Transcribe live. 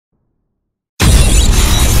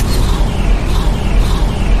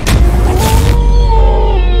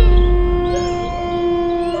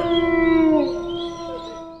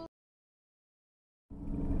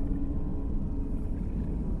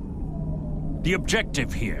The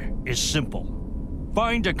objective here is simple.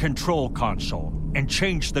 Find a control console and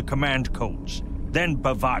change the command codes. Then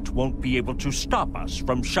Bavat won't be able to stop us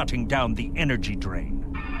from shutting down the energy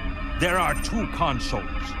drain. There are 2 consoles.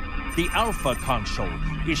 The Alpha console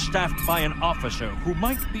is staffed by an officer who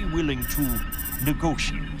might be willing to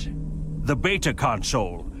negotiate. The Beta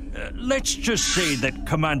console, let's just say that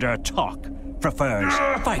Commander Talk prefers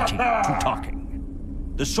fighting to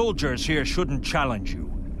talking. The soldiers here shouldn't challenge you,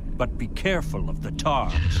 but be careful of the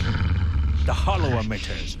TARs. The hollow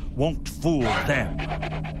emitters won't fool them.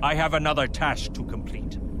 I have another task to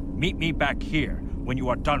complete. Meet me back here when you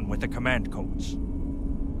are done with the command codes.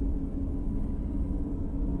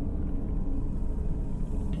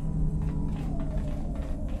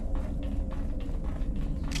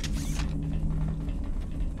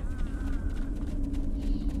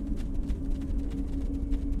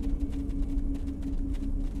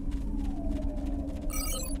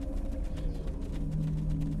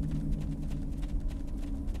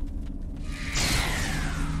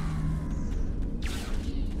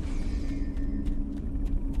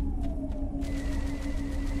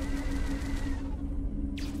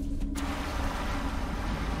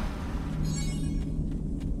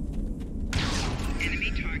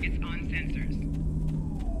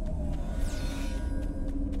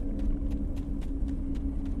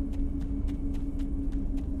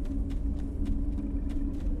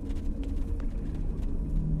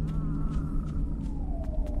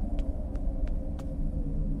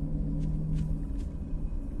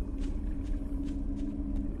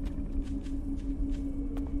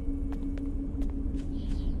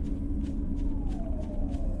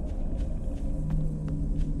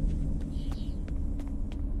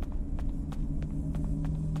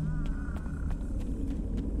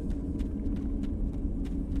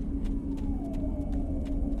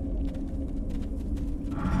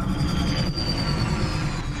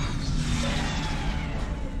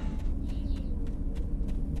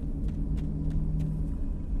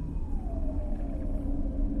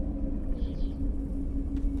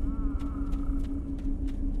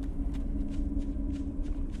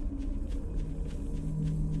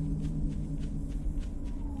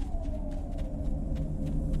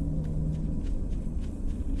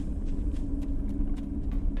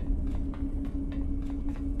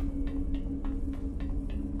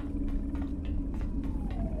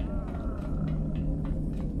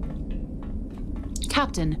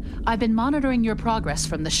 Captain, I've been monitoring your progress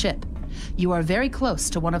from the ship. You are very close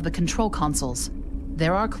to one of the control consoles.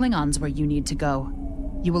 There are Klingons where you need to go.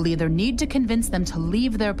 You will either need to convince them to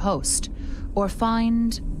leave their post, or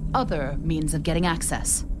find other means of getting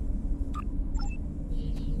access.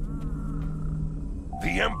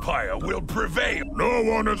 The Empire will prevail! No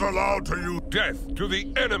one is allowed to use death to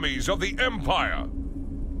the enemies of the Empire!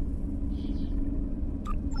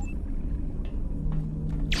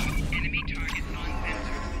 Enemy targets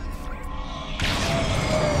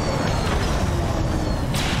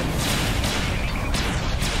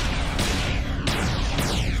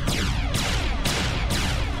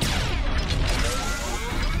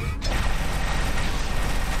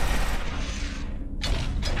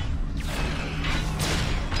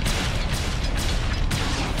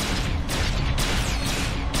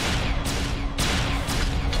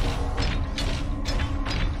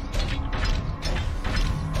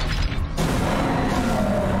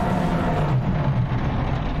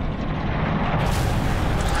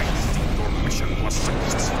on sensor.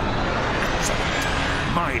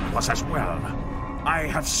 As well. I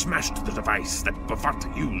have smashed the device that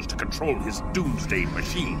Bavat used to control his doomsday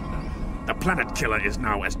machine. The planet killer is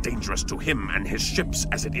now as dangerous to him and his ships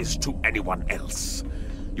as it is to anyone else.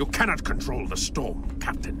 You cannot control the storm,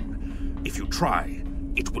 Captain. If you try,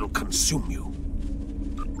 it will consume you.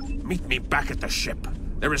 Meet me back at the ship.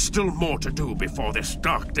 There is still more to do before this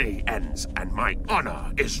dark day ends and my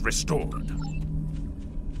honor is restored.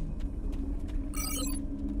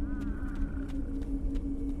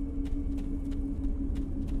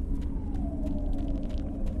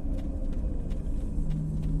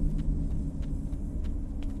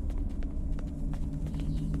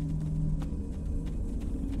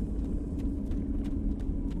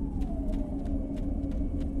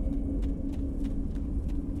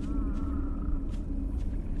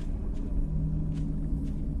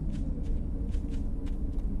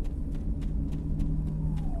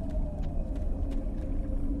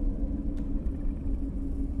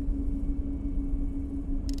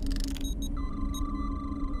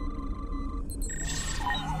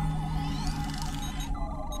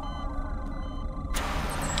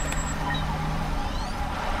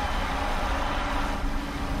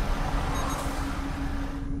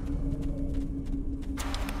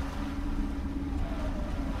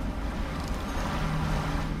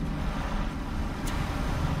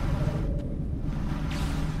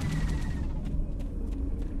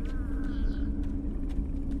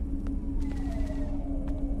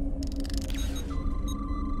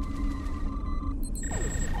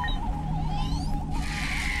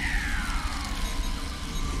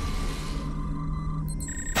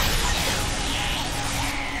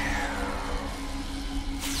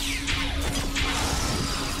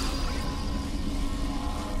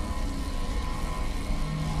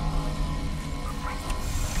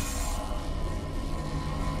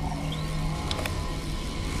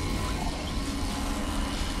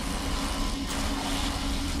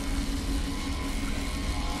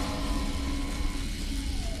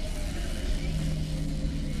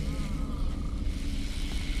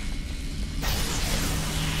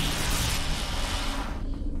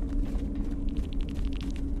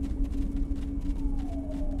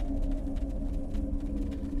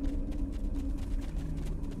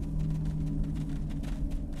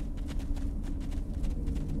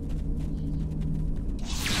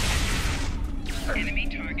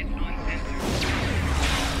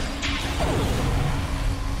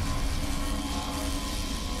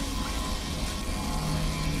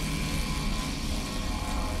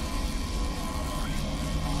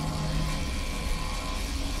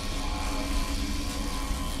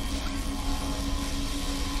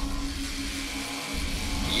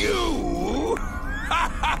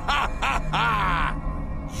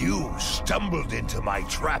 stumbled into my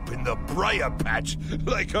trap in the briar patch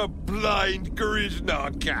like a blind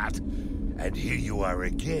Krishna cat. And here you are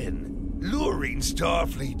again, luring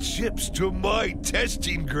Starfleet ships to my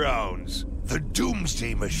testing grounds. The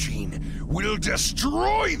Doomsday Machine will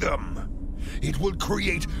destroy them. It will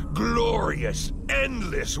create glorious,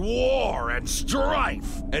 endless war and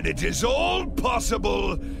strife. And it is all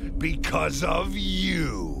possible because of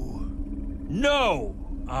you. No!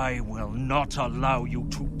 I will not allow you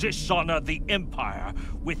to dishonor the Empire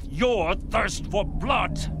with your thirst for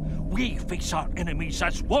blood. We face our enemies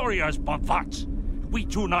as warriors, Bhavat. We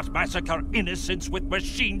do not massacre innocents with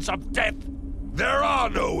machines of death. There are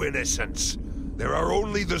no innocents. There are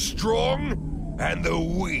only the strong and the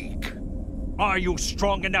weak. Are you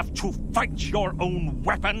strong enough to fight your own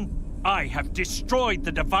weapon? I have destroyed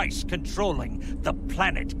the device controlling the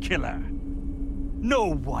planet killer.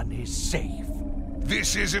 No one is safe.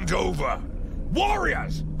 This isn't over.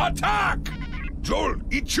 Warriors, attack! Joel,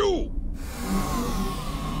 Ichu!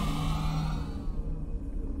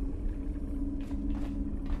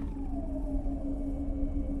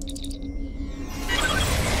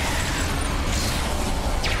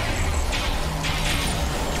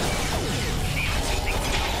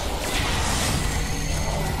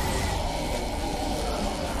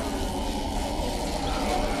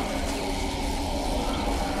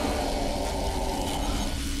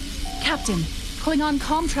 Captain, Klingon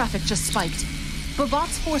comm traffic just spiked.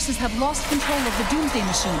 Bhavat's forces have lost control of the Doomsday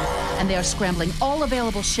Machine, and they are scrambling all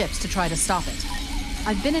available ships to try to stop it.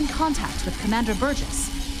 I've been in contact with Commander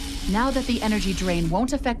Burgess. Now that the energy drain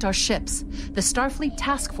won't affect our ships, the Starfleet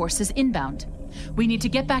task force is inbound. We need to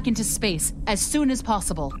get back into space as soon as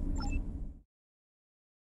possible.